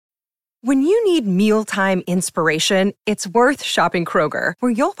When you need mealtime inspiration, it's worth shopping Kroger,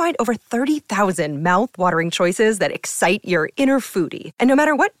 where you'll find over 30,000 mouth-watering choices that excite your inner foodie. And no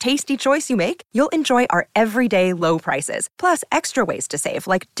matter what tasty choice you make, you'll enjoy our everyday low prices, plus extra ways to save,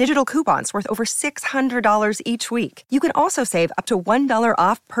 like digital coupons worth over $600 each week. You can also save up to $1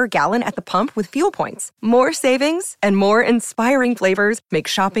 off per gallon at the pump with fuel points. More savings and more inspiring flavors make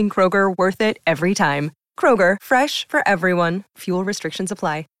shopping Kroger worth it every time. Kroger, fresh for everyone. Fuel restrictions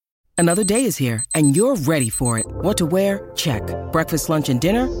apply. Another day is here, and you're ready for it. What to wear? Check. Breakfast, lunch, and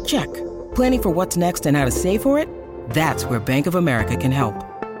dinner? Check. Planning for what's next and how to save for it? That's where Bank of America can help.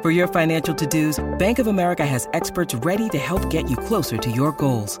 For your financial to-dos, Bank of America has experts ready to help get you closer to your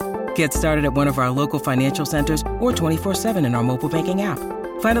goals. Get started at one of our local financial centers or 24/7 in our mobile banking app.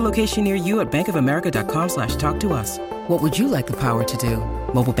 Find a location near you at bankofamerica.com/talktous. What would you like the power to do?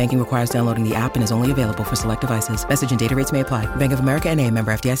 Mobile banking requires downloading the app and is only available for select devices. Message and data rates may apply. Bank of America N.A.,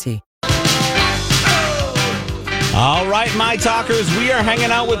 member FDIC. All right, my talkers, we are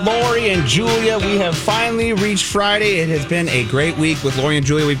hanging out with Lori and Julia. We have finally reached Friday. It has been a great week with Lori and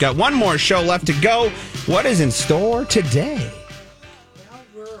Julia. We've got one more show left to go. What is in store today?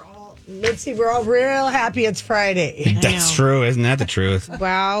 Mitzi, we're all real happy it's Friday. That's true. Isn't that the truth?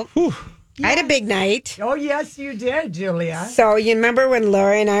 Well, I had a big night. Oh, yes, you did, Julia. So you remember when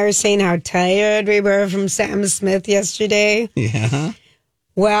Lori and I were saying how tired we were from Sam Smith yesterday? Yeah.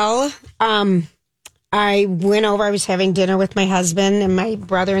 Well, I went over. I was having dinner with my husband and my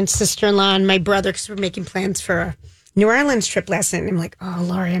brother and sister-in-law and my brother, because we're making plans for a New Orleans trip last night. And I'm like, oh,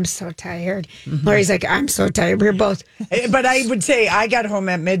 Lori, I'm so tired. Mm-hmm. Lori's like, I'm so tired. We're both. But I would say I got home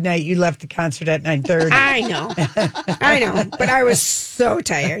at midnight. You left the concert at 9:30. I know. But I was so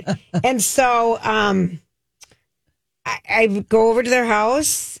tired. And so I go over to their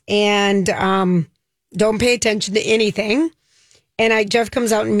house and don't pay attention to anything. And Jeff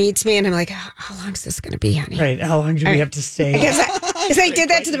comes out and meets me, and I'm like, how long is this going to be, honey? Right. How long do we have to stay? Because I did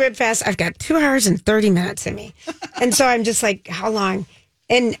that to the Rib Fest. I've got 2 hours and 30 minutes in me. And so I'm just like, how long?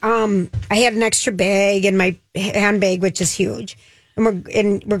 And I had an extra bag in my handbag, which is huge. And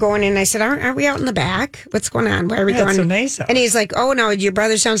we're going in. And I said, aren't we out in the back? What's going on? Where are we going? That's so nice. And he's like, oh, no, your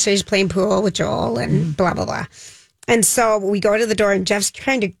brother's downstairs playing pool with Joel and blah, blah, blah. And so we go to the door, and Jeff's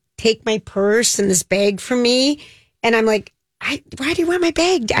trying to take my purse and this bag from me. And I'm like, why do you want my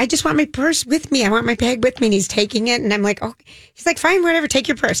bag? I just want my purse with me. I want my bag with me. And he's taking it. And I'm like, oh, he's like, fine, whatever, take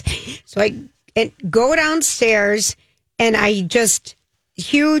your purse. So I go downstairs, and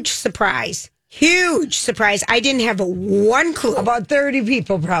huge surprise. I didn't have one clue. About 30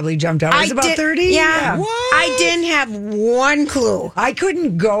 people probably jumped out. It was about 30? Yeah. What? I didn't have one clue. I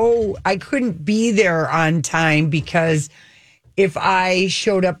couldn't be there on time because if I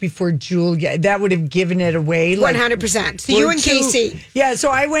showed up before Julia, that would have given it away. 100%. So you and Casey. Yeah,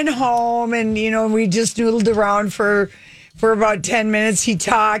 so I went home and, we just noodled around for about 10 minutes. He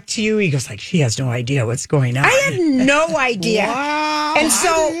talked to you. He goes like, she has no idea what's going on. I had no idea. Wow. And so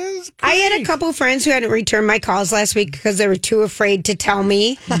I had a couple of friends who hadn't returned my calls last week because they were too afraid to tell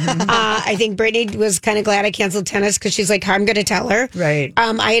me. I think Britney was kind of glad I canceled tennis because she's like, I'm going to tell her. Right.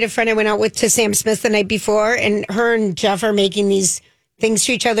 I had a friend I went out with to Sam Smith the night before, and her and Jeff are making these things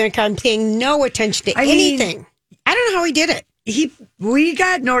to each other and kind of paying no attention to anything. I don't know how he did it. We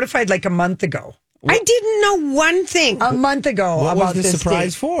got notified like a month ago. I didn't know one thing. A month ago what about was the this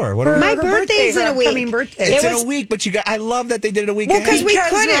surprise date. for? My birthday's in a week. Upcoming birthday. It's in a week, but I love that they did it a week ahead. Because we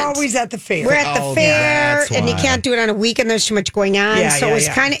couldn't. We're always at the fair. We're at the fair, and you can't do it on a weekend. There's too much going on.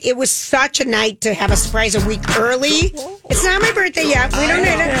 It was such a night to have a surprise a week early. It's not my birthday yet. We don't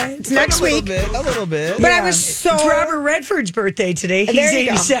need it. It's next week. A little bit. But I was so... It's Robert Redford's birthday today. He's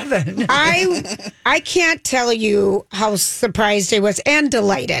 87. I can't tell you how surprised I was and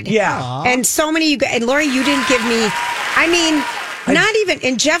delighted. Yeah. And so many of you guys... And Lori, you didn't give me... not even...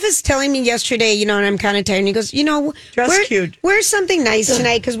 And Jeff is telling me yesterday, and I'm kind of tired. And he goes, dress cute. Wear something nice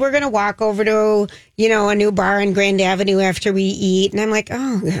tonight because we're going to walk over to, a new bar on Grand Avenue after we eat. And I'm like,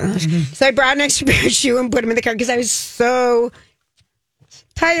 oh, gosh. Mm-hmm. So I brought an extra pair of shoes and put them in the car because I was so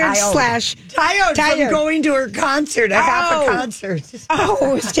tired from going to her concert, half a concert.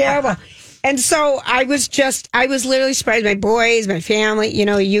 Oh, it was terrible. And so I was literally surprised. My boys, my family,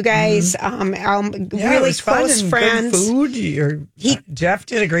 you guys, really close friends. Good food. Jeff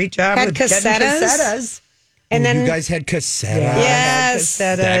did a great job with cassettas. And then you guys had cassettas. Yes.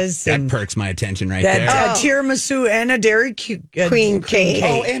 Cassettas. That perks my attention right there. A tiramisu and a Dairy Queen cake.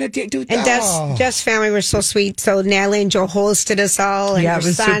 Oh, and dude. And Jeff's family were so sweet. So Natalie and Joe hosted us all. And it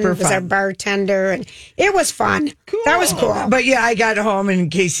was super fun. Was our bartender. And it was fun. Cool. That was cool. But I got home and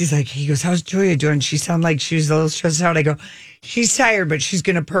Casey's like, he goes, how's Julia doing? She sounded like she was a little stressed out. I go, she's tired, but she's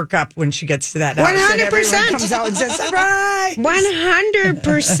going to perk up when she gets to that house. 100% comes out and says, "Surprise!"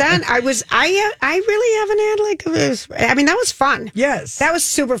 100%. I really haven't had like this. I mean, that was fun. Yes, that was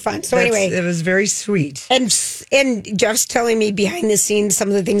super fun. So anyway, it was very sweet. And Jeff's telling me behind the scenes some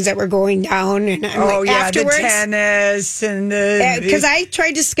of the things that were going down, and I'm afterwards, the tennis and because I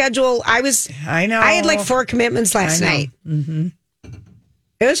tried to schedule. I know I had like 4 commitments last night. Mm-hmm.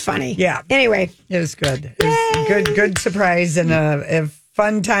 It was funny. Yeah. Anyway, it was good. It was good surprise and a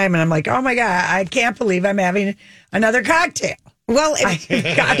fun time. And I'm like, oh my God, I can't believe I'm having another cocktail. Well, I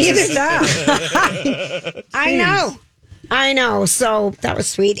got to stop. I know. So that was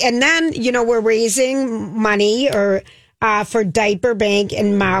sweet. And then, we're raising money for Diaper Bank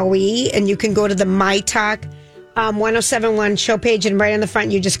in Maui. And you can go to the My Talk 1071 show page. And right on the front,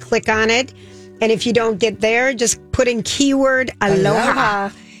 you just click on it. And if you don't get there, just put in keyword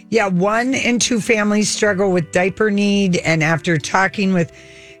aloha. Yeah, 1 in 2 families struggle with diaper need. And after talking with,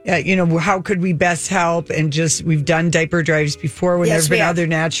 how could we best help? And we've done diaper drives before when there's been other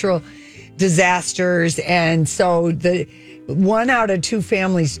natural disasters. And so the 1 out of 2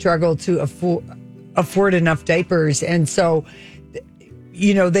 families struggle to afford enough diapers. And so,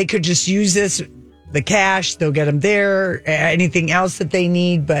 they could just use the cash. They'll get them there, anything else that they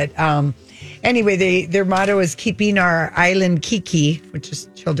need. But, anyway, their motto is keeping our island kiki, which is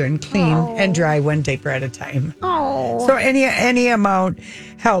children, clean and dry 1 diaper at a time. Oh. So any amount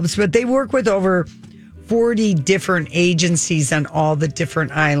helps. But they work with over 40 different agencies on all the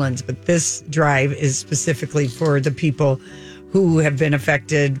different islands. But this drive is specifically for the people who have been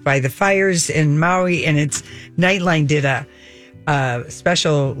affected by the fires in Maui. And Nightline did a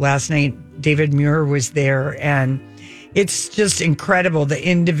special last night. David Muir was there, and it's just incredible, the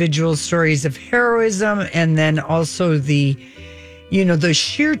individual stories of heroism, and then also the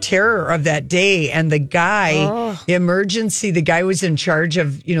sheer terror of that day. And the guy, the emergency, the guy was in charge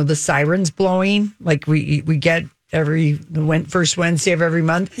of, the sirens blowing, like we get the first Wednesday of every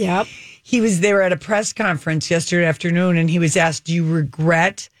month. Yep. He was there at a press conference yesterday afternoon, and he was asked, do you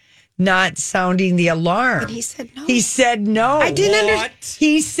regret not sounding the alarm? And he said no. He said no. I didn't understand.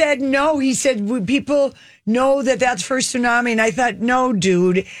 He said no. He said, would people know that's for tsunami? And I thought, no,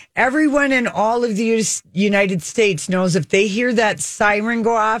 dude. Everyone in all of the United States knows if they hear that siren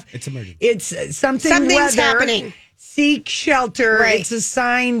go off, it's emergency. It's something's happening. Seek shelter. Right. It's a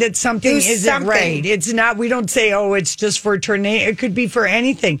sign that something isn't right. It's not. We don't say, it's just for tornado. It could be for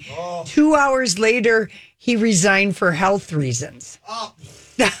anything. 2 hours later, he resigned for health reasons.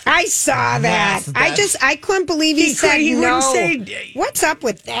 I saw that. I couldn't believe he said no. What's up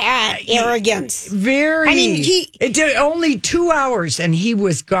with that arrogance? Very. I mean, it did only 2 hours and he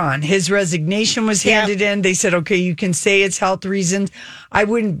was gone. His resignation was handed in. They said, okay, you can say it's health reasons. I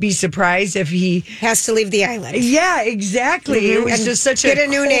wouldn't be surprised if he has to leave the island. Yeah, exactly. Mm-hmm. It was just such a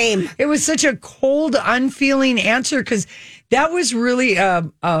new name. It was such a cold, unfeeling answer, because that was really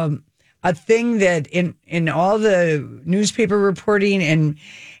a thing that in all the newspaper reporting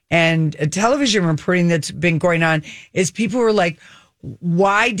and television reporting that's been going on is people were like,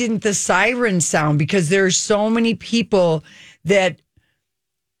 why didn't the siren sound? Because there are so many people that,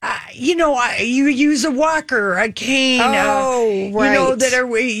 you use a walker, a cane, right.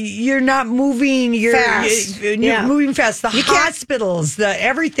 you're not moving, you're moving fast. The hospitals, the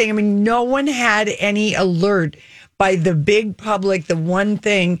everything. I mean, no one had any alert by the big public, the one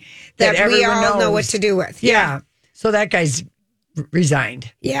thing that we everyone all knows. know what to do with. Yeah. So that guy's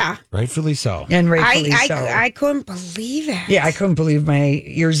resigned. Yeah. Rightfully so. And rightfully so. I couldn't believe it. Yeah, I couldn't believe my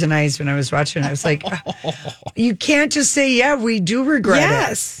ears and eyes when I was watching. I was like, you can't just say, we do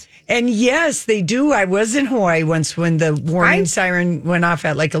regret it. And yes, they do. I was in Hawaii once when the warning siren went off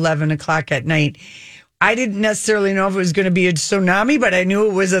at like 11 o'clock at night. I didn't necessarily know if it was going to be a tsunami, but I knew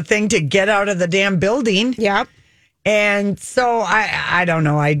it was a thing to get out of the damn building. Yep. And so I don't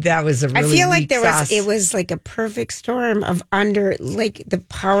know. That was a really I feel like it was like a perfect storm of the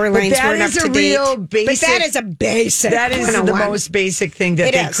power lines weren't up to date. But that is a basic. That is the most basic thing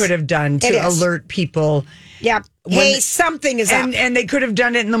that they could have done to alert people. Yep. Something is up. And they could have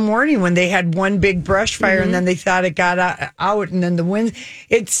done it in the morning when they had one big brush fire and then they thought it got out and then the wind.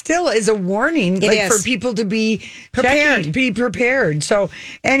 It still is a warning for people to be prepared. Be prepared. So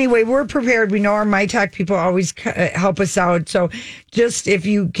anyway, we're prepared. We know our My Talk people always help us out. So just if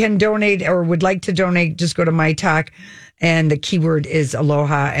you can donate or would like to donate, just go to My Talk. And the keyword is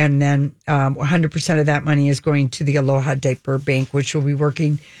Aloha. And then 100% of that money is going to the Aloha Diaper Bank, which will be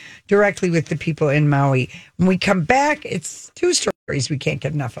working directly with the people in Maui. When we come back, it's 2 stories we can't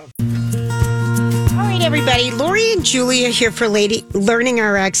get enough of. All right, everybody. Lori and Julia here for Learning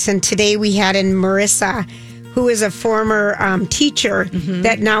RX. And today we had in Marissa, who is a former teacher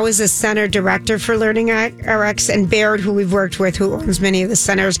that now is a center director for Learning RX, and Baird, who we've worked with, who owns many of the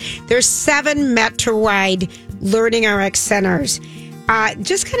centers. There's 7 metro-wide Learning RX centers.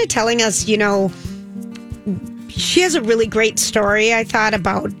 Just kind of telling us, she has a really great story, I thought,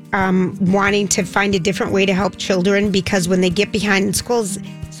 about wanting to find a different way to help children, because when they get behind in schools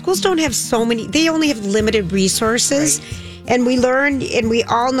don't have so many, they only have limited resources. Right. And we learned, and we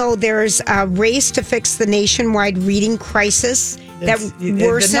all know, there's a race to fix the nationwide reading crisis that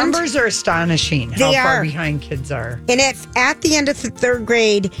worsened. The numbers are astonishing how far behind kids are. And at the end of the 3rd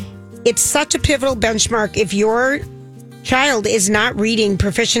grade, it's such a pivotal benchmark. If your child is not reading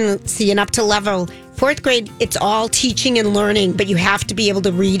proficiency and up to level, 4th grade, it's all teaching and learning, but you have to be able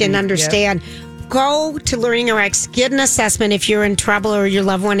to read and understand. Yep. Go to Learning RX, get an assessment if you're in trouble or your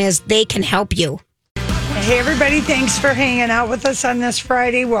loved one is. They can help you. Hey, everybody, thanks for hanging out with us on this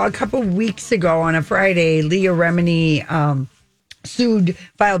Friday. Well, a couple weeks ago on a Friday, Leah Remini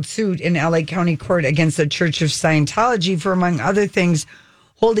filed suit in LA County Court against the Church of Scientology for, among other things,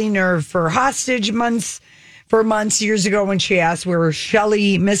 holding her for hostage months years ago when she asked where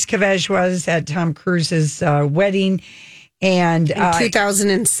Shelley Miscavige was at Tom Cruise's wedding. And in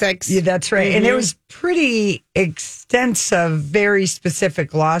 2006. Yeah, that's right. Mm-hmm. And it was pretty extensive, very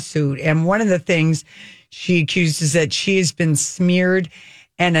specific lawsuit. And one of the things she accuses that she has been smeared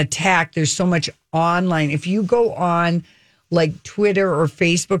and attacked. There's so much online. If you go on like Twitter or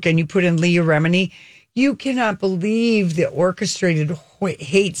Facebook and you put in Leah Remini, you cannot believe the orchestrated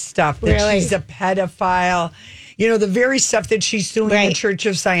hate stuff that she's a pedophile. The very stuff that she's suing the Church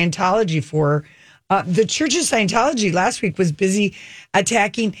of Scientology for. The Church of Scientology last week was busy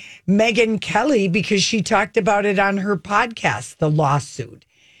attacking Megyn Kelly because she talked about it on her podcast, the lawsuit.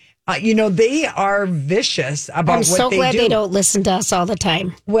 They are vicious about what they do. I'm so glad they don't listen to us all the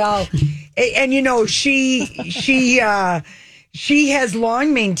time. Well, and she has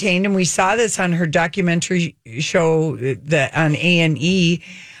long maintained, and we saw this on her documentary show on A&E,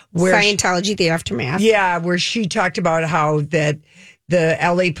 where Scientology, the Aftermath. Yeah, where she talked about how that the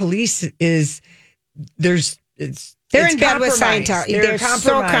LA police they're in bed with Scientology. They're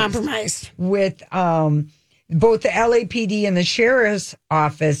so compromised with both the LAPD and the sheriff's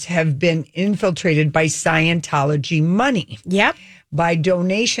office have been infiltrated by Scientology money. Yep. By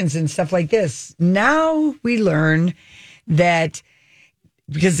donations and stuff like this. Now we learn that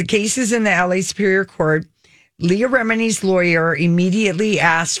because the case is in the LA Superior Court, Leah Remini's lawyer immediately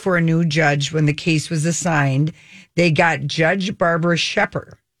asked for a new judge when the case was assigned. They got Judge Barbara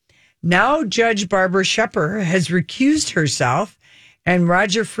Shepard. Now Judge Barbara Shepard has recused herself, and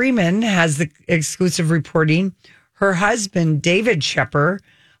Roger Freeman has the exclusive reporting. Her husband, David Shepard,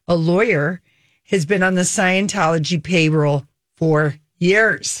 a lawyer, has been on the Scientology payroll for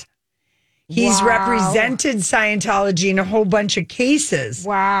years. He's represented Scientology in a whole bunch of cases.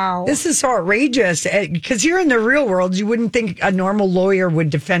 Wow. This is so outrageous. Because here in the real world, you wouldn't think a normal lawyer would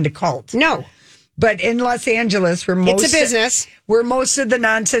defend a cult. No. But in Los Angeles, it's a business. Where most of the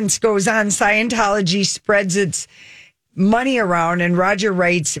nonsense goes on, Scientology spreads its money around. And Roger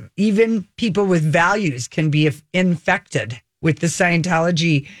writes, even people with values can be infected with the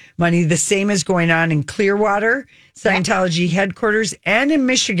Scientology money. The same is going on in Clearwater, Scientology headquarters, and in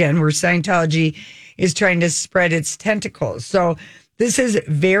Michigan, where Scientology is trying to spread its tentacles. So this is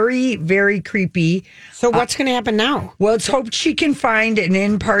very, very creepy. So what's going to happen now? Well, it's hoped she can find an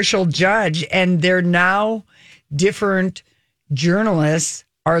impartial judge, and they're now different journalists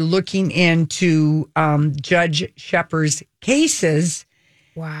are looking into Judge Shepard's cases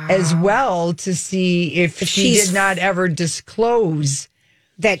as well to see if she did not ever disclose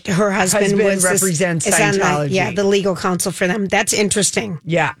that her husband represents Scientology. The legal counsel for them. That's interesting.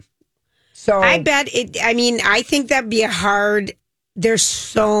 Yeah. So I bet I think that'd be there's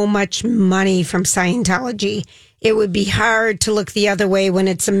so much money from Scientology. It would be hard to look the other way when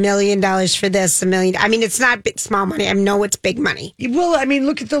it's $1 million for this, $1 million. I mean, it's not small money. I know it's big money. Well, I mean,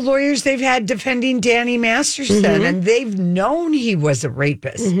 look at the lawyers they've had defending Danny Masterson, and they've known he was a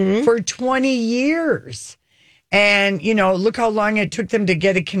rapist for 20 years. And, look how long it took them to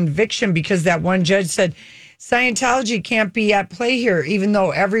get a conviction because that one judge said Scientology can't be at play here, even though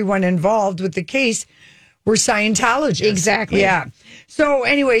everyone involved with the case were Scientologists. Exactly. Yeah. So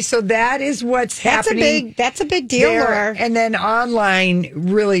anyway, that is what's happening. That's a big deal, Laura. And then online,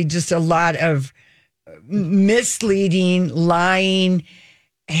 really just a lot of misleading, lying,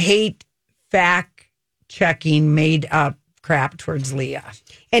 hate, fact-checking, made-up crap towards Leah.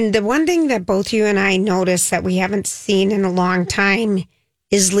 And the one thing that both you and I noticed that we haven't seen in a long time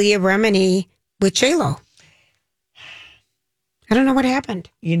is Leah Remini with J-Lo. I don't know what happened.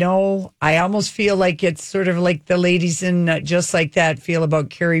 I almost feel like it's sort of like the ladies in Just Like That feel about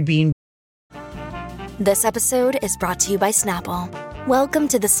Carrie Bean. This episode is brought to you by Snapple. Welcome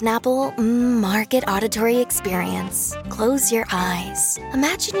to the Snapple Market Auditory Experience. Close your eyes.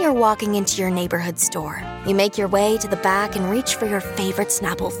 Imagine you're walking into your neighborhood store. You make your way to the back and reach for your favorite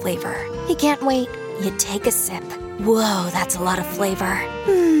Snapple flavor. You can't wait. You take a sip. Whoa, that's a lot of flavor.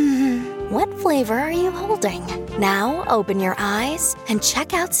 What flavor are you holding? Now open your eyes and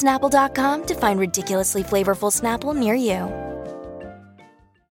check out Snapple.com to find ridiculously flavorful Snapple near you.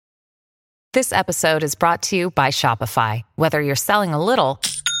 This episode is brought to you by Shopify. Whether you're selling a little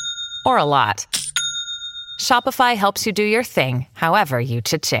or a lot, Shopify helps you do your thing, however you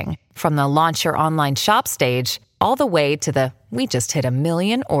cha-ching. From the launch your online shop stage, all the way to the we just hit 1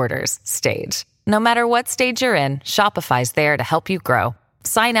 million orders stage. No matter what stage you're in, Shopify's there to help you grow.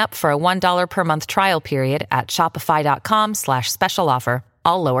 Sign up for a $1 per month trial period at shopify.com/special offer,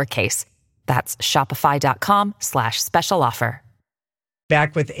 all lowercase. That's shopify.com/special offer.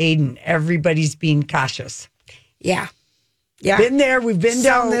 Back with Aiden, everybody's being cautious. Yeah. Been there. We've been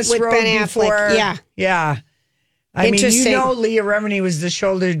down this road Ben before. Affleck, yeah. I mean, Leah Remini was the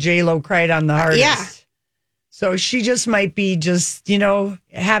shoulder J-Lo cried on the hardest. Yeah. So she just might be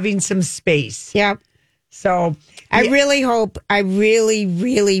having some space. Yep. So I really hope. I really,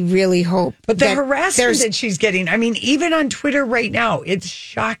 really, really hope. But the harassment that she's getting, I mean, even on Twitter right now, it's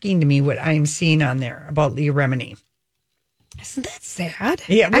shocking to me what I'm seeing on there about Leah Remini. Isn't that sad?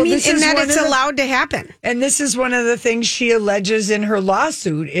 Yeah, well, I mean, in that it's allowed to happen. And this is one of the things she alleges in her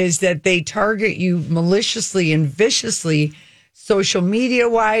lawsuit is that they target you maliciously and viciously, social media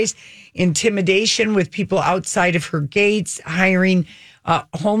wise, intimidation with people outside of her gates, hiring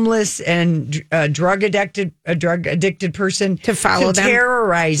homeless and drug addicted person to follow them,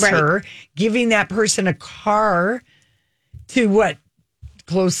 terrorize her, giving that person a car to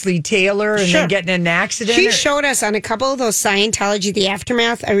closely tailor and then getting in an accident. She showed us on a couple of those Scientology, the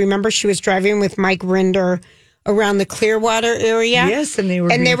aftermath. I remember she was driving with Mike Rinder around the Clearwater area. Yes, and they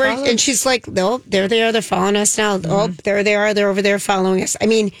were, and she's like, "Oh, there they are. They're following us now. Mm-hmm. Oh, there they are. They're over there following us." I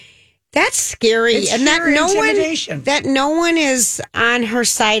mean, that's scary, it's and that no one is on her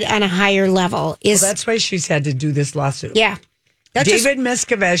side on a higher level. That's why she's had to do this lawsuit. Yeah, David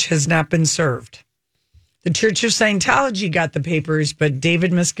Miscavige has not been served. The Church of Scientology got the papers, but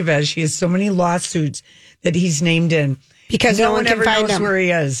David Miscavige, he has so many lawsuits that he's named in. Because no one ever can knows find where he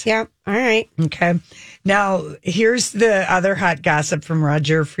is. Yep. All right. Okay. Now, here's the other hot gossip from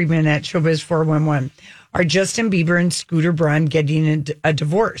Roger Freeman at Showbiz 411. Are Justin Bieber and Scooter Braun getting a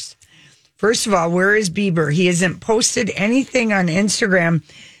divorce? First of all, where is Bieber? He hasn't posted anything on Instagram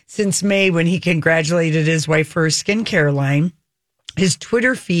since May when he congratulated his wife for her skincare line. His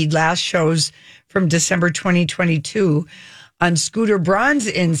Twitter feed last shows from December 2022. On Scooter Braun's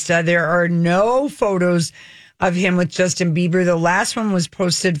Insta, there are no photos of him with Justin Bieber. The last one was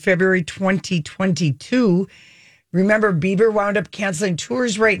posted February 2022. Remember, Bieber wound up canceling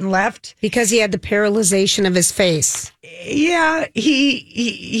tours right and left. Because he had the paralyzation of his face. Yeah,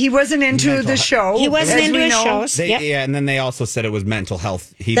 he wasn't into the show. He wasn't into his shows. Yeah, and then they also said it was mental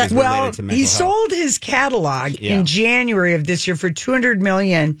health. He was related to mental health. Sold his catalog in January of this year for $200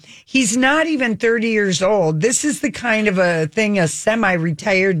 million. He's not even 30 years old. This is the kind of a thing a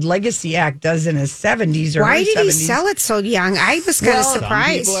semi-retired legacy act does in his 70s or Why did 70s. he sell it so young? I was kind of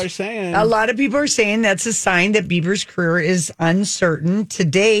surprised. A lot of people are saying that's a sign that Bieber's career is uncertain.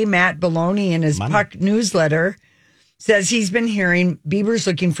 Today, Matt Belloni in his Puck newsletter says he's been hearing Bieber's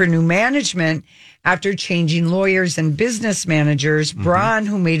looking for new management after changing lawyers and business managers. Mm-hmm. Braun,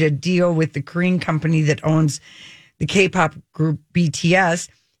 who made a deal with the Korean company that owns the K-pop group BTS,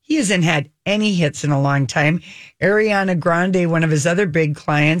 he hasn't had any hits in a long time. Ariana Grande, one of his other big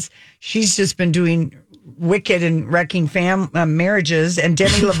clients, she's just been doing Wicked and wrecking marriages. And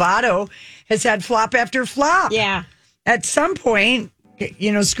Demi Lovato has had flop after flop. Yeah. At some point,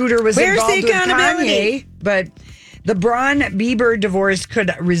 Scooter was involved with Kanye, but the Braun-Bieber divorce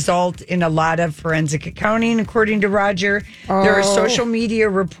could result in a lot of forensic accounting, according to Roger. There are social media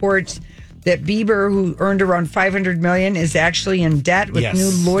reports that Bieber, who earned around $500 million, is actually in debt with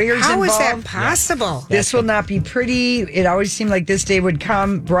new lawyers involved. How is that possible? This will not be pretty. It always seemed like this day would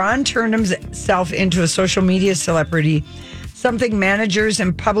come. Braun turned himself into a social media celebrity, something managers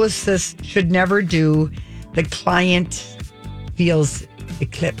and publicists should never do. The client feels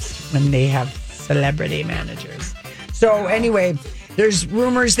eclipsed when they have celebrity managers. So anyway, there's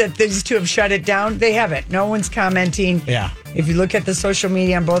rumors that these two have shut it down. They haven't. No one's commenting. Yeah. If you look at the social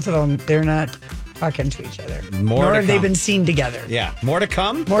media on both of them, they're not talking to each other. Nor have they been seen together. Yeah. More to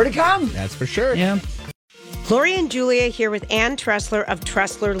come? More to come. That's for sure. Yeah. Lori and Julia here with Ann Tressler of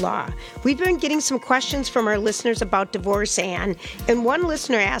Tressler Law. We've been getting some questions from our listeners about divorce, Ann, and one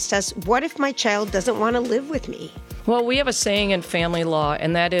listener asked us, what if my child doesn't want to live with me? Well, we have a saying in family law,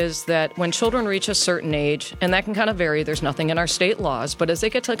 and that is that when children reach a certain age, and that can kind of vary, there's nothing in our state laws, but as they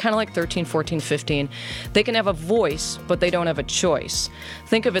get to kind of like 13, 14, 15, they can have a voice, but they don't have a choice.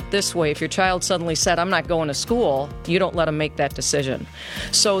 Think of it this way. If your child suddenly said, I'm not going to school, you don't let them make that decision.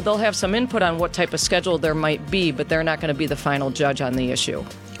 So they'll have some input on what type of schedule there might be, but they're not going to be the final judge on the issue.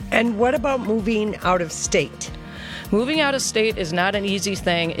 And what about moving out of state? Moving out of state is not an easy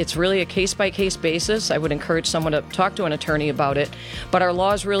thing. It's really a case-by-case basis. I would encourage someone to talk to an attorney about it. But our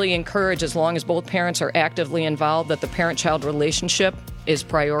laws really encourage, as long as both parents are actively involved, that the parent-child relationship is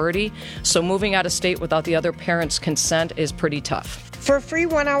priority. So moving out of state without the other parent's consent is pretty tough. For a free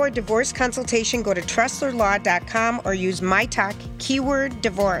 1-hour divorce consultation, go to TresslerLaw.com or use MyTalk, keyword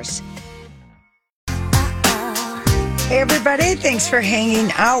divorce. Hey, everybody. Thanks for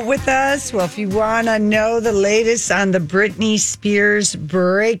hanging out with us. Well, if you want to know the latest on the Britney Spears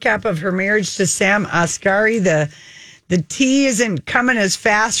breakup of her marriage to Sam Asghari, the tea isn't coming as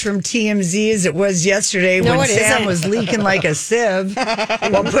fast from TMZ as it was yesterday when Sam was leaking like a sieve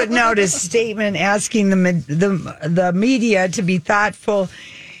while putting out his statement asking the media to be thoughtful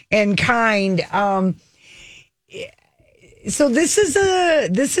and kind. So this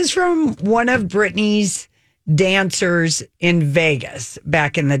is from one of Britney's dancers in Vegas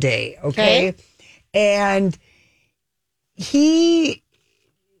back in the day, okay? And Sam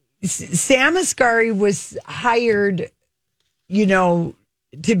Asghari was hired, to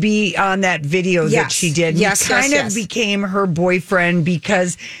be on that video that she did. He kind of became her boyfriend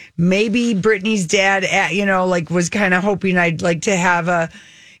because maybe Britney's dad, was kind of hoping I'd like to have a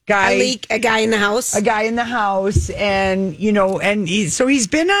guy in the house. A guy in the house. And, so he's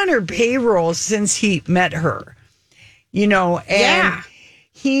been on her payroll since he met her, and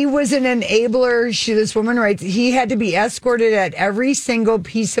he was an enabler. This woman writes, he had to be escorted at every single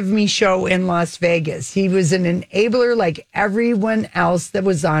Piece of Me show in Las Vegas. He was an enabler like everyone else that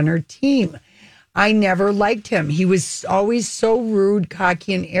was on her team. I never liked him. He was always so rude,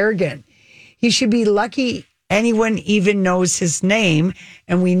 cocky, and arrogant. He should be lucky anyone even knows his name,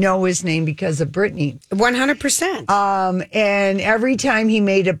 and we know his name because of Britney. 100%. And every time he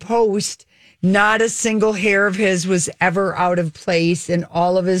made a post, not a single hair of his was ever out of place, and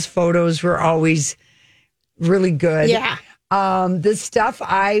all of his photos were always really good. Yeah. The stuff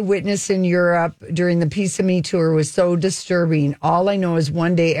I witnessed in Europe during the Piece of Me tour was so disturbing. All I know is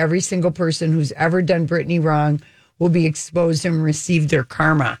one day every single person who's ever done Britney wrong will be exposed and receive their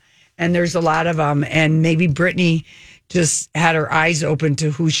karma. And there's a lot of them. And maybe Britney just had her eyes open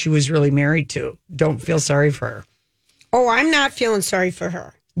to who she was really married to. Don't feel sorry for her. Oh, I'm not feeling sorry for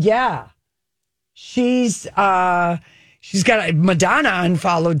her. Yeah. She's got Madonna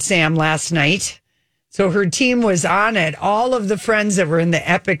unfollowed Sam last night. So her team was on it. All of the friends that were in the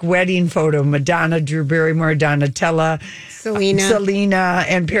epic wedding photo, Madonna, Drew Barrymore, Donatella, Selena,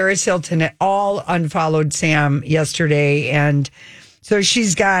 and Paris Hilton, all unfollowed Sam yesterday. And so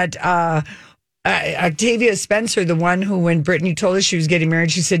she's got Octavia Spencer, the one who, when Britney told us she was getting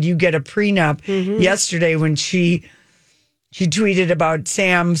married, she said, you get a prenup yesterday when she tweeted about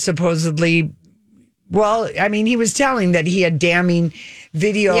Sam supposedly. Well, I mean, he was telling that he had damning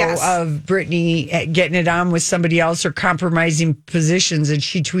video of Britney getting it on with somebody else or compromising positions, and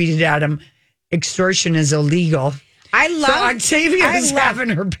she tweeted at him, extortion is illegal. Octavia's having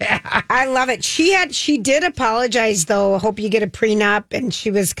her back. I love it. She did apologize, though. I hope you get a prenup. And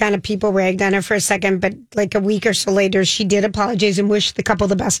she was kind of, people ragged on her for a second, but like a week or so later, she did apologize and wish the couple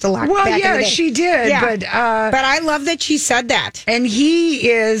the best of luck. Well, yeah, she did. Yeah. But I love that she said that. And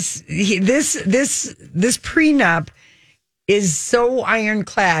this prenup is so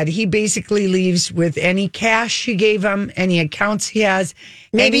ironclad. He basically leaves with any cash she gave him, any accounts he has,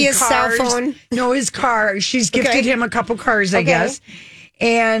 maybe his cell phone. No, his car. She's gifted him a couple cars, I guess.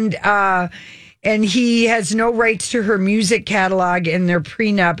 And he has no rights to her music catalog in their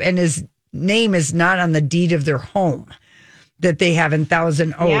prenup, and his name is not on the deed of their home that they have in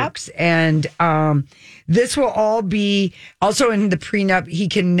Thousand Oaks. Yep. And this will all be also in the prenup. He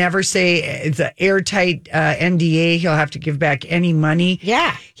can never say it's an airtight NDA. He'll have to give back any money.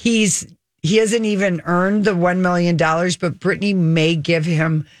 Yeah. He hasn't even earned the $1 million, but Britney may give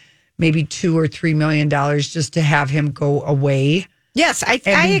him maybe $2 or $3 million just to have him go away. Yes, I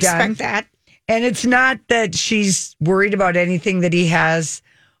expect that. And it's not that she's worried about anything that he has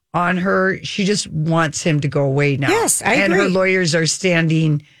on her. She just wants him to go away now. Yes, I agree. And her lawyers are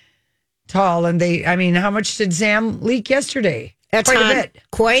standing tall. And how much did Sam leak yesterday? That's quite a bit.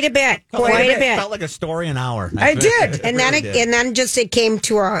 Quite a bit. Felt like a story an hour. I did. And then it came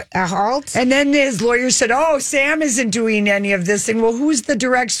to a halt. And then his lawyer said, "Oh, Sam isn't doing any of this." And well, who's the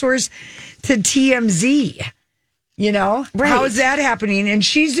direct source to TMZ? You know, how is that happening? And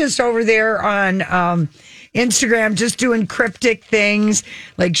she's just over there on Instagram, just doing cryptic things.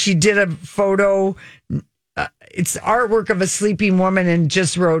 Like she did a photo. It's artwork of a sleeping woman, and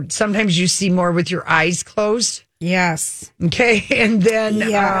just wrote, "Sometimes you see more with your eyes closed." Yes. Okay. And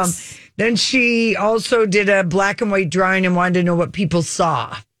then she also did a black and white drawing and wanted to know what people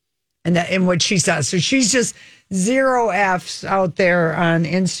saw and what she saw. So she's just 0 F's out there on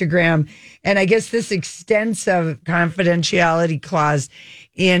Instagram. And I guess this extensive confidentiality clause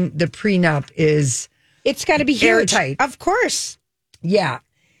in the prenup it's got to be huge. Airtight. Of course. Yeah.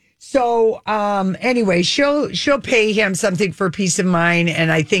 So anyway, she'll pay him something for peace of mind,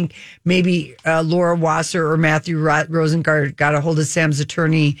 and I think maybe Laura Wasser or Matthew Rosengart got a hold of Sam's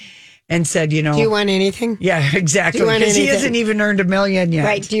attorney and said, you know, do you want anything? Yeah, exactly. Because he hasn't even earned $1 million yet.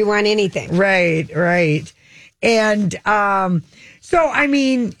 Right? Do you want anything? Right. And so, I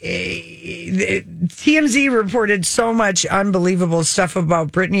mean, TMZ reported so much unbelievable stuff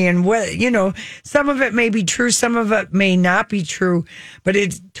about Britney, and some of it may be true, some of it may not be true, but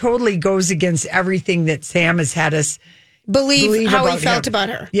it totally goes against everything that Sam has had us believe how about he felt him. about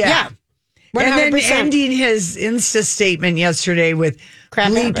her. Yeah. 100%. And then ending his Insta statement yesterday with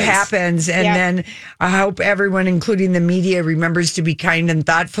bleep happens. And then I hope everyone, including the media, remembers to be kind and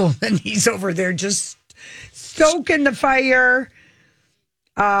thoughtful. And he's over there just stoking the fire.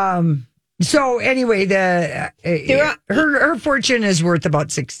 So anyway, her fortune is worth about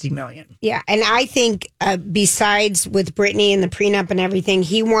 $60 million. Yeah, and I think besides with Britney and the prenup and everything,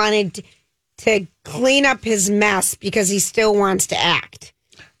 he wanted to clean up his mess because he still wants to act,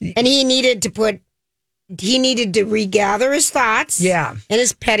 and he needed to regather his thoughts, and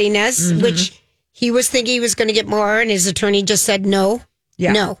his pettiness, which he was thinking he was going to get more, and his attorney just said no.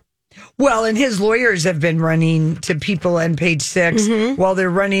 Well, and his lawyers have been running to people on Page 6 while they're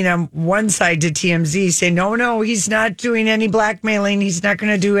running on one side to TMZ saying, no, he's not doing any blackmailing. He's not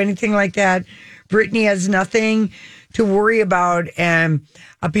going to do anything like that. Britney has nothing to worry about. And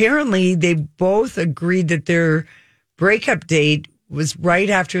apparently they both agreed that their breakup date was right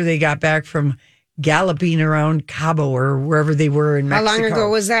after they got back from galloping around Cabo or wherever they were in Mexico. How long ago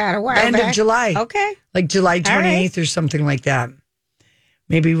was that? A while End back? of July. Okay. Like July 28th or something like that.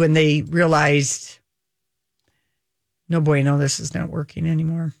 Maybe when they realized, no bueno, this is not working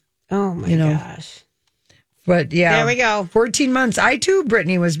anymore. Oh, my gosh. But yeah. There we go. 14 months. I too,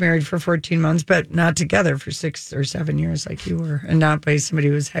 Brittany, was married for 14 months, but not together for 6 or 7 years like you were. And not by somebody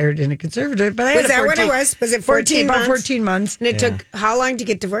who was hired in a conservative. But I was that what it was? Was it 14 months? About 14 months. And it took how long to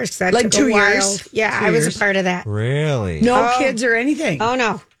get divorced? That like took 2 a while. years. Yeah, 2 I was years. a part of that. Really? No kids or anything. Oh,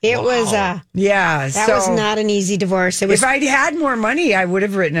 no. It was, that was not an easy divorce. It was. If I'd had more money, I would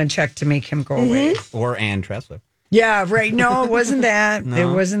have written a check to make him go away. Or Ann Tressler. Yeah, right. No, it wasn't that. No.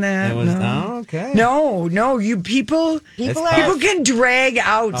 It wasn't that. It was, no. Okay. No, you people can drag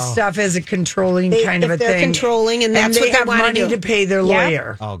out stuff as a controlling kind of a if they're thing. Controlling, and that's they what they have want money to pay their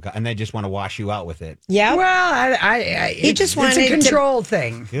lawyer. Oh, God. And they just want to wash you out with it. Yeah. Well, he just wanted it's a control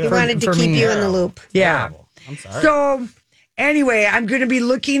thing. He wanted to keep you in the loop. Yeah. Terrible. I'm sorry. So anyway, I'm going to be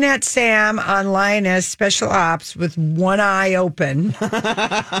looking at Sam online as special ops with one eye open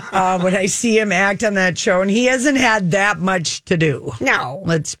when I see him act on that show. And he hasn't had that much to do. No.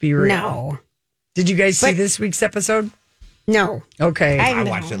 Let's be real. No. Did you guys see this week's episode? No. Okay. I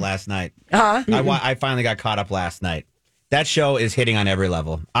watched it last night. Huh? I finally got caught up last night. That show is hitting on every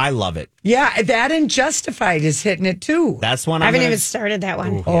level. I love it. Yeah, that and Justified is hitting it too. That's one I haven't even started that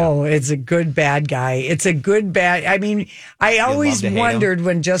one. Ooh, Oh, it's a good bad guy. It's a good bad. I mean, I always wondered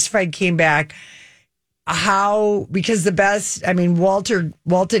when Justified came back because the best. I mean, Walton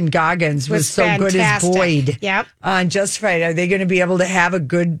Goggins was so fantastic. good as Boyd. Yep. On Justified, are they going to be able to have a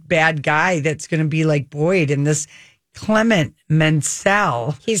good bad guy that's going to be like Boyd? And this Clement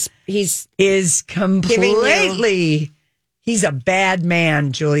Mansell, He's is completely. He's a bad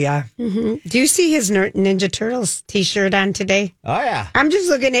man, Julia. Mm-hmm. Do you see his Ninja Turtles T-shirt on today? Oh, yeah. I'm just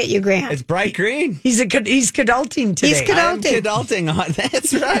looking at you, Grant. It's bright green. He's cadulting today. He's cadulting. I'm cadulting on.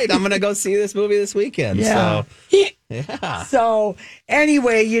 That's right. I'm going to go see this movie this weekend. Yeah. So, yeah. So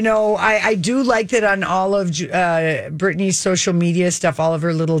anyway, I do like that on all of Brittany's social media stuff, all of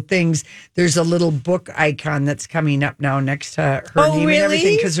her little things, there's a little book icon that's coming up now next to her name and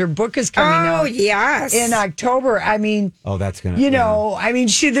everything because her book is coming out. Oh, yes. In October. I mean, oh, that's going to, I mean,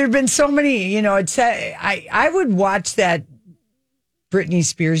 there have been so many, I would watch that Britney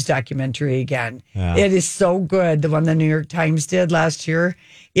Spears documentary again. Yeah. It is so good. The one the New York Times did last year.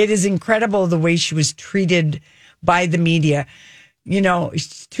 It is incredible the way she was treated by the media.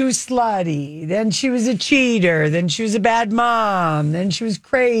 She's too slutty. Then she was a cheater. Then she was a bad mom. Then she was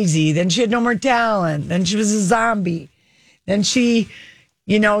crazy. Then she had no more talent. Then she was a zombie. Then she,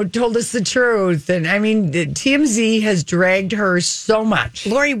 told us the truth. And I mean, TMZ has dragged her so much.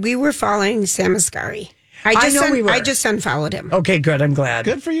 Lori, we were following Sam Asghari. I just unfollowed him. Okay, good. I'm glad.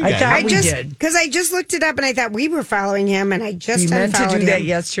 Good for you guys. I thought we did. Because I just looked it up and I thought we were following him and I just unfollowed him. You meant to do that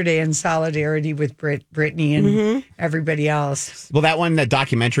yesterday in solidarity with Britney and everybody else. Well, that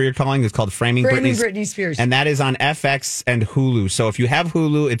documentary you're calling is called Framing Britney Spears. And that is on FX and Hulu. So if you have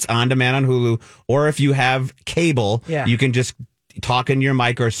Hulu, it's on demand on Hulu. Or if you have cable, you can just talk in your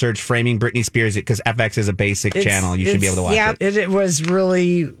mic or search Framing Britney Spears because FX is a basic channel. You should be able to watch it. It was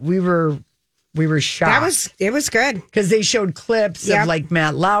really, we were shocked. It was good because they showed clips of like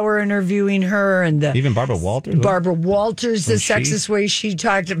Matt Lauer interviewing her and even Barbara Walters. The sexist way she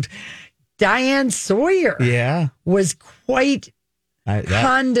talked. Diane Sawyer, was quite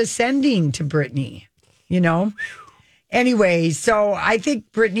condescending to Britney. Anyway, so I think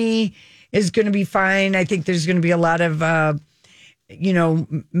Britney is going to be fine. I think there's going to be a lot of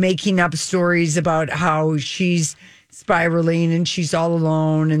making up stories about how she's spiraling and she's all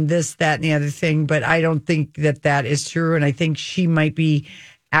alone and this, that, and the other thing. But I don't think that is true. And I think she might be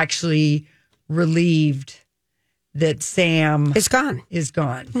actually relieved that Sam is gone.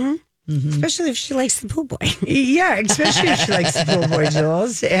 Mm-hmm. Mm-hmm. Especially if she likes the pool boy. Yeah, especially if she likes the pool boy,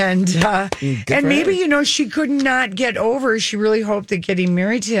 Jules. And maybe, she could not get over. She really hoped that getting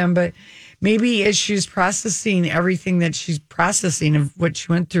married to him. But maybe as she's processing everything that she's processing of what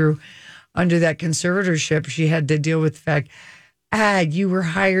she went through under that conservatorship, she had to deal with the fact, you were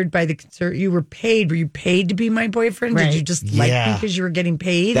hired by you were paid. Were you paid to be my boyfriend? Right. Did you just like me because you were getting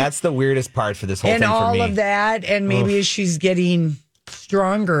paid? That's the weirdest part for this whole thing for me. And all of that, and maybe as she's getting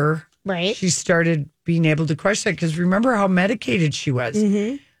stronger, she started being able to question that, because remember how medicated she was.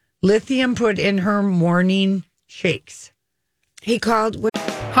 Mm-hmm. Lithium put in her morning shakes. He called...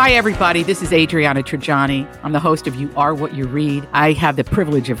 Hi, everybody. This is Adriana Trajani. I'm the host of You Are What You Read. I have the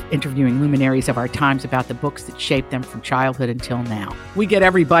privilege of interviewing luminaries of our times about the books that shaped them from childhood until now. We get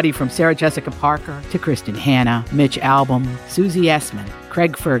everybody from Sarah Jessica Parker to Kristen Hanna, Mitch Albom, Susie Essman,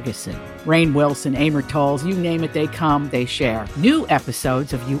 Craig Ferguson, Rainn Wilson, Amor Tolls, you name it, they come, they share. New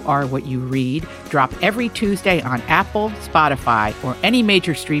episodes of You Are What You Read drop every Tuesday on Apple, Spotify, or any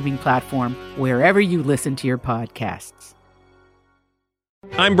major streaming platform wherever you listen to your podcasts.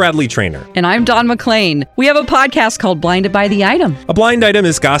 I'm Bradley Trainer. And I'm Don McClain. We have a podcast called Blinded by the Item. A blind item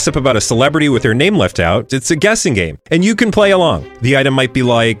is gossip about a celebrity with their name left out. It's a guessing game, and you can play along. The item might be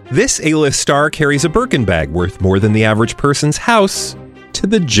like, this A-list star carries a Birkin bag worth more than the average person's house to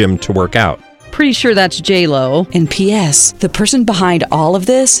the gym to work out. Pretty sure that's J-Lo. And P.S. the person behind all of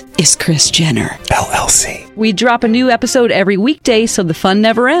this is Kris Jenner, LLC. We drop a new episode every weekday so the fun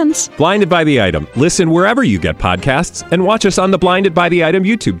never ends. Blinded by the Item. Listen wherever you get podcasts and watch us on the Blinded by the Item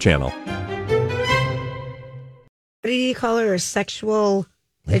YouTube channel. What did he call her? A sexual...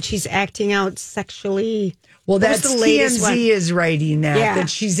 That she's acting out sexually... Well, that's TMZ is writing that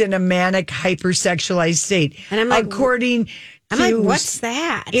she's in a manic, hypersexualized state. And I'm like... According... I'm like, what's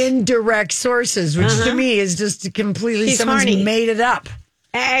that? Indirect sources, which to me is just completely someone's made it up.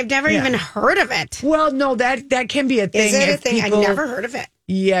 I've never even heard of it. Well, no, that can be a thing. Is it a thing? I've never heard of it.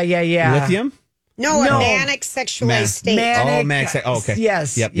 Yeah. Lithium? No, a manic sexualized state. Manic. Okay.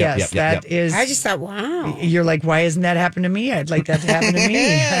 Yes. That is. I just thought, wow. You're like, why hasn't that happened to me? I'd like that to happen to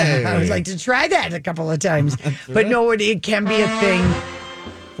me. I would like to try that a couple of times. But no, it can be a thing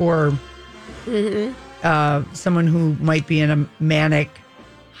for... Mm-hmm. Someone who might be in a manic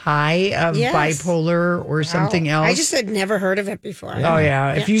high of bipolar or something else. I just had never heard of it before. Oh,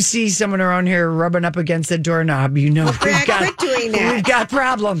 yeah. If you see someone around here rubbing up against a doorknob, you know quit doing that. We've got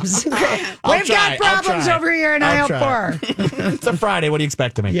problems. We've got problems over here in aisle 4. It's a Friday. What do you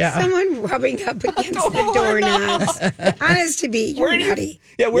expect of me? Yeah. Someone rubbing up against the doorknobs. Honest to be, you're nutty.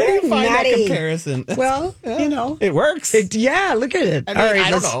 Where do you find that comparison? Well, it works. Look at it. I mean, all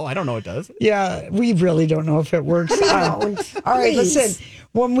right, I don't know it does. Yeah, we really don't know if it works. All right, listen.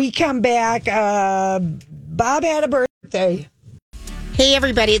 When we come back, Bob had a birthday. Hey,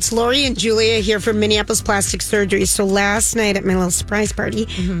 everybody. It's Lori and Julia here from Minneapolis Plastic Surgery. So last night at my little surprise party,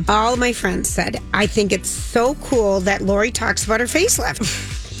 all of my friends said, I think it's so cool that Lori talks about her facelift.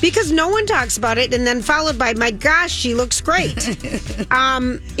 Because no one talks about it, and then followed by, my gosh, she looks great. It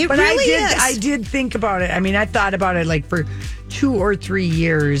But really is. I did think about it. I mean, I thought about it like for 2 or 3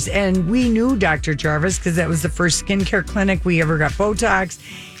 years, and we knew Dr. Jarvis because that was the first skincare clinic we ever got Botox.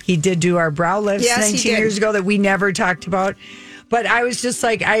 He did do our brow lifts 19 years ago that we never talked about. But I was just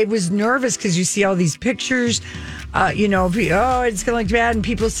like, I was nervous because you see all these pictures, it's going to look bad, and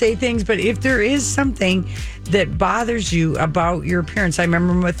people say things. But if there is something that bothers you about your appearance, I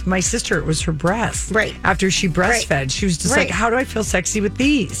remember with my sister, it was her breasts. Right. After she breastfed, she was just like, how do I feel sexy with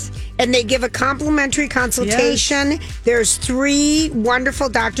these? And they give a complimentary consultation. Yes. There's 3 wonderful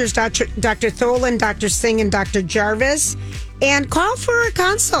doctors, Dr. Tholen, Dr. Singh, and Dr. Jarvis. And call for a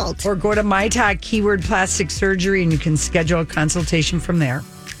consult. Or go to My Talk keyword plastic surgery and you can schedule a consultation from there.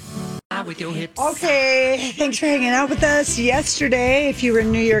 Okay, thanks for hanging out with us yesterday. If you were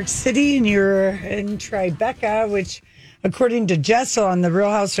in New York City and you were in Tribeca, which according to Jessel on the Real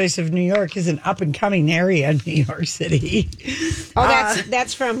Housewives of New York is an up and coming area in New York City. Oh,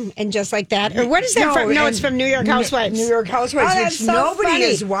 that's from And Just Like That? Or what is that from? No, it's from New York Housewives. New York Housewives, which so nobody funny.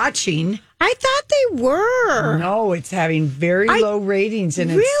 is watching. I thought they were. No, it's having very low ratings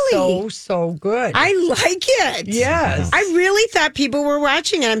and it's so good. I like it. Yes. I really thought people were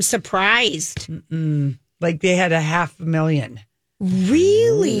watching it. I'm surprised. Like they had 500,000.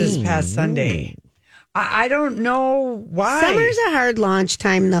 Really? This past Sunday. I don't know why. Summer's a hard launch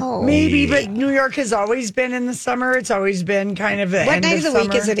time, though. Maybe, but New York has always been in the summer. It's always been kind of the What end night of of the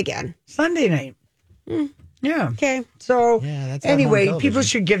week summer. is it again? Sunday night. Yeah. Okay. So that's on anyway, television. people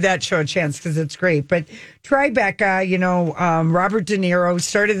should give that show a chance because it's great. But Tribeca, Robert De Niro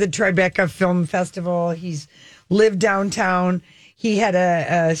started the Tribeca Film Festival. He's lived downtown. He had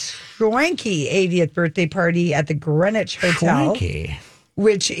a swanky 80th birthday party at the Greenwich Hotel,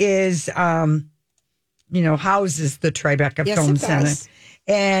 which is, houses the Tribeca Film Center.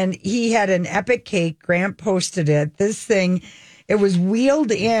 And he had an epic cake. Grant posted it. This thing, it was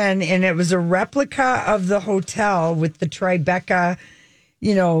wheeled in, and it was a replica of the hotel with the Tribeca,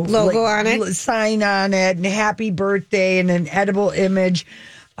 logo on it, sign on it, and happy birthday, and an edible image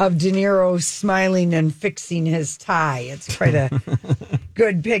of De Niro smiling and fixing his tie. It's quite a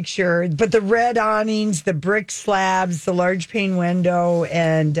good picture. But the red awnings, the brick slabs, the large pane window,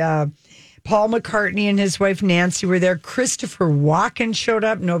 and Paul McCartney and his wife Nancy were there. Christopher Walken showed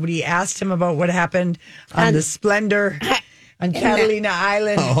up. Nobody asked him about what happened on the Splendor on Catalina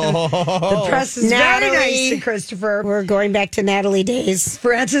Island. The press is very nice to Christopher. We're going back to Natalie days.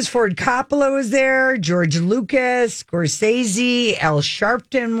 Francis Ford Coppola was there. George Lucas, Scorsese, Al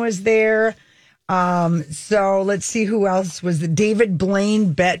Sharpton was there. So let's see who else was there. David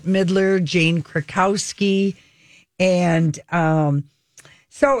Blaine, Bette Midler, Jane Krakowski, and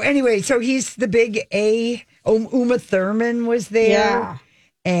so he's the big A. Uma Thurman was there. Yeah.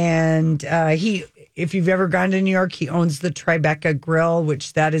 And if you've ever gone to New York, he owns the Tribeca Grill,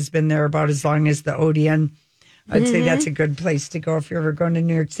 which that has been there about as long as the Odeon. I'd say that's a good place to go if you're ever going to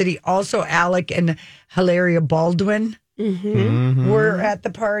New York City. Also, Alec and Hilaria Baldwin were at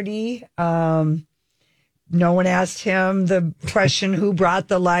the party. No one asked him the question, who brought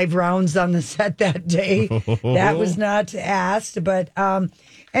the live rounds on the set that day. That was not asked. But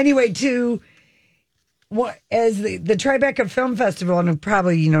anyway, as the Tribeca Film Festival, and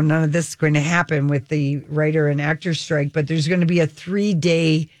probably, none of this is going to happen with the writer and actor strike, but there's going to be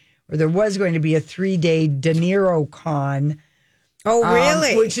there was going to be a 3-day De Niro Con. Oh,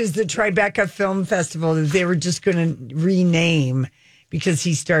 really? Which is the Tribeca Film Festival that they were just going to rename because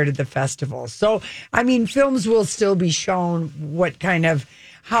he started the festival. So, films will still be shown.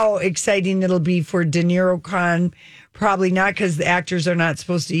 How exciting it'll be for De Niro Con. Probably not, because the actors are not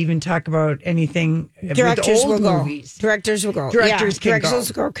supposed to even talk about anything. Directors with old will go. movies. Directors will go. Directors will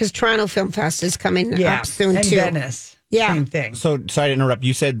go because Toronto Film Fest is coming up soon and too. Venice. Yeah. Same thing. So, sorry to interrupt.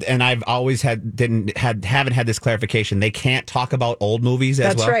 You said, and I've always haven't had this clarification. They can't talk about old movies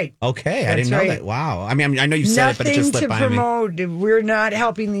as well? That's right. Okay, I didn't know that. Wow. I know you said it, but it just slipped by me. Nothing to promote. We're not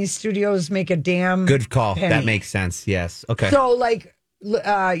helping these studios make a damn good call. penny. That makes sense. Yes. Okay. So,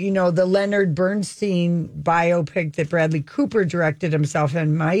 the Leonard Bernstein biopic that Bradley Cooper directed himself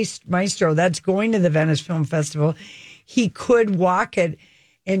in, Maestro, that's going to the Venice Film Festival. He could walk it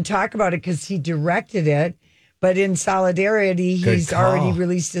and talk about it because he directed it. But in solidarity, he's already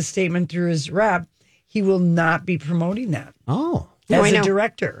released a statement through his rep. He will not be promoting that. Oh. As a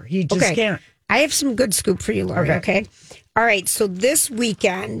director. He just can't. I have some good scoop for you, Lori, okay? All right, so this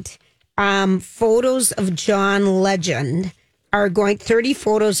weekend, photos of John Legend are going, 30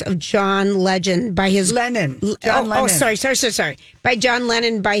 photos of John Legend by his... Lennon. John Lennon. Oh, sorry. By John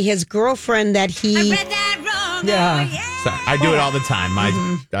Lennon, by his girlfriend that he... Yeah. So I do it all the time.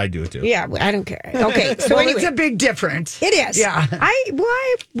 I do it too. Yeah, I don't care. Okay, so Well, anyway, it's a big difference. it is. Yeah. I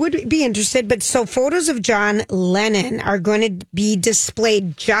would be interested, but so photos of John Lennon are going to be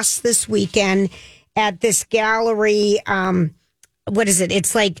displayed just this weekend at this gallery. What is it?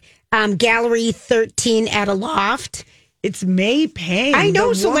 It's like Gallery 13 at a loft. It's May Pang. I know,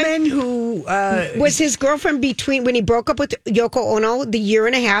 the so woman who was his girlfriend when he broke up with Yoko Ono the year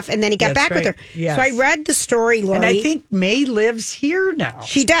and a half, and then he got That's back with right. her. Yes. So I read the story, Lori. and I think May lives here now.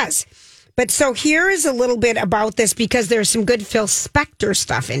 She does. But so here is a little bit about this because there's some good Phil Spector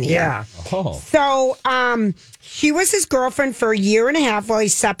stuff in here. Yeah. Oh. So she was his girlfriend for a year and a half while he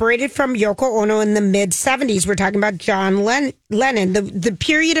separated from Yoko Ono in the mid 70s. We're talking about John Lennon, the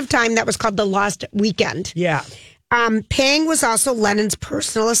period of time that was called the Lost Weekend. Yeah. Pang was also Lennon's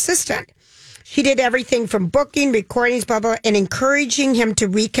personal assistant. She did everything from booking, recordings, blah, blah, and encouraging him to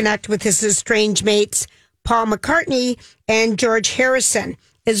reconnect with his estranged mates, Paul McCartney and George Harrison,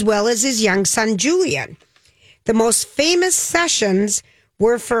 as well as his young son, Julian. The most famous sessions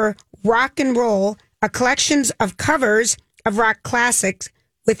were for Rock and Roll, a collection of covers of rock classics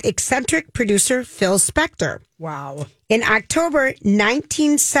with eccentric producer Phil Spector. Wow. In October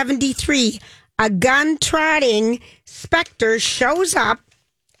 1973, a gun-trotting Spector shows up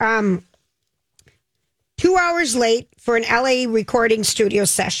 2 hours late for an LA recording studio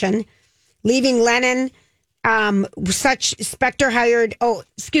session, leaving Lennon. John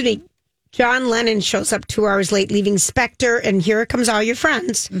Lennon shows up 2 hours late, leaving Spector, and here comes all your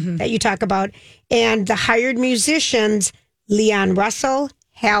friends that you talk about, and the hired musicians, Leon Russell,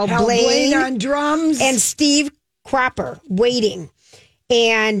 Hal Blaine on drums, and Steve Cropper waiting.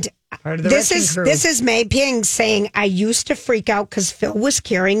 And this is May Ping saying, I used to freak out because Phil was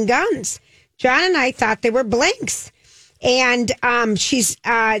carrying guns. John and I thought they were blanks. And she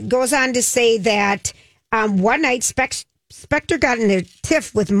goes on to say that one night Spector got in a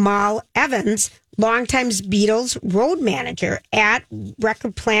tiff with Mal Evans, longtime Beatles road manager at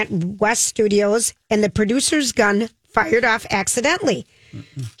Record Plant West Studios, and the producer's gun fired off accidentally.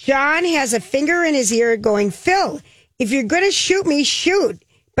 John has a finger in his ear going, Phil, if you're going to shoot me, shoot.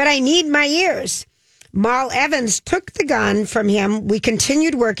 But I need my ears. Mal Evans took the gun from him. We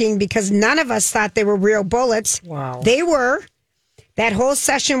continued working because none of us thought they were real bullets. Wow. They were. That whole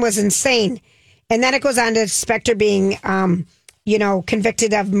session was insane. And then it goes on to Spector being,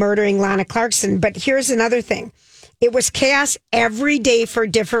 convicted of murdering Lana Clarkson. But here's another thing. It was chaos every day for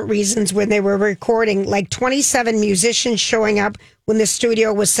different reasons when they were recording, like 27 musicians showing up when the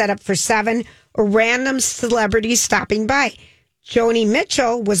studio was set up for 7, or random celebrities stopping by. Joni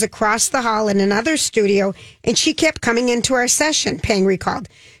Mitchell was across the hall in another studio, and she kept coming into our session, Pang recalled.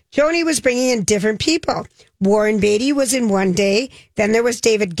 Joni was bringing in different people. Warren Beatty was in one day, then there was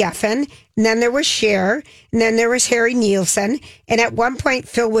David Geffen, and then there was Cher, and then there was Harry Nilsson, and at one point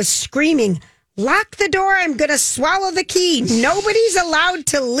Phil was screaming, lock the door, I'm going to swallow the key. Nobody's allowed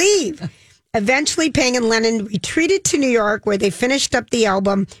to leave. Eventually, Pang and Lennon retreated to New York, where they finished up the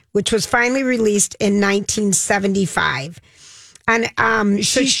album, which was finally released in 1975. And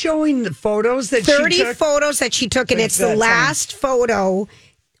she's showing the photos that 30 she took. photos that she took, and it's the last photo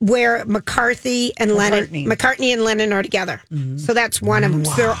where McCartney and Lennon are together. Mm-hmm. So that's one of them.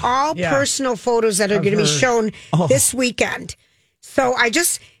 Wow. So they're all personal photos that are going to be shown this weekend. So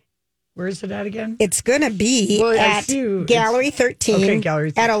where is it at again? It's going to be at Gallery 13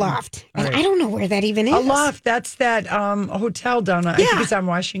 Gallery 13. At a loft. And right. I don't know where that even is. A loft, that's that hotel down on, I think it's on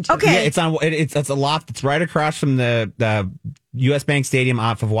Washington. Okay. Yeah, it's a loft that's right across from the U.S. Bank Stadium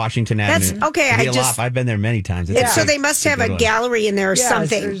off of Washington Avenue. That's okay. I've been there many times. So they must have a gallery in there or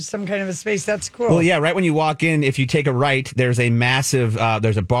something. There's some kind of a space. That's cool. Well, yeah, right when you walk in, if you take a right, there's a massive,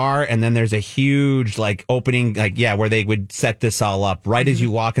 there's a bar, and then there's a huge, opening, where they would set this all up. Right as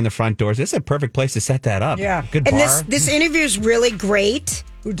you walk in the front doors. This is a perfect place to set that up. Yeah. Good and bar. this interview is really great.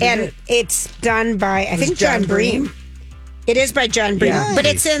 Who did it? It's done by, I think, John Bream. It is by John Bream. Yeah. But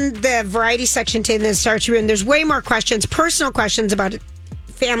it's in the variety section today in the Star Tribune. There's way more questions, personal questions about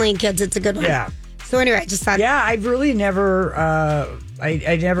family and kids. It's a good one. Yeah. So anyway, I just thought. Yeah, I've really never,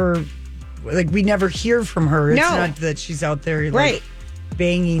 I never, we never hear from her. It's not that she's out there,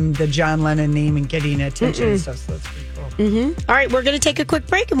 banging the John Lennon name and getting attention and stuff. So that's pretty cool. Mm-hmm. All right, we're going to take a quick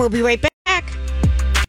break and we'll be right back.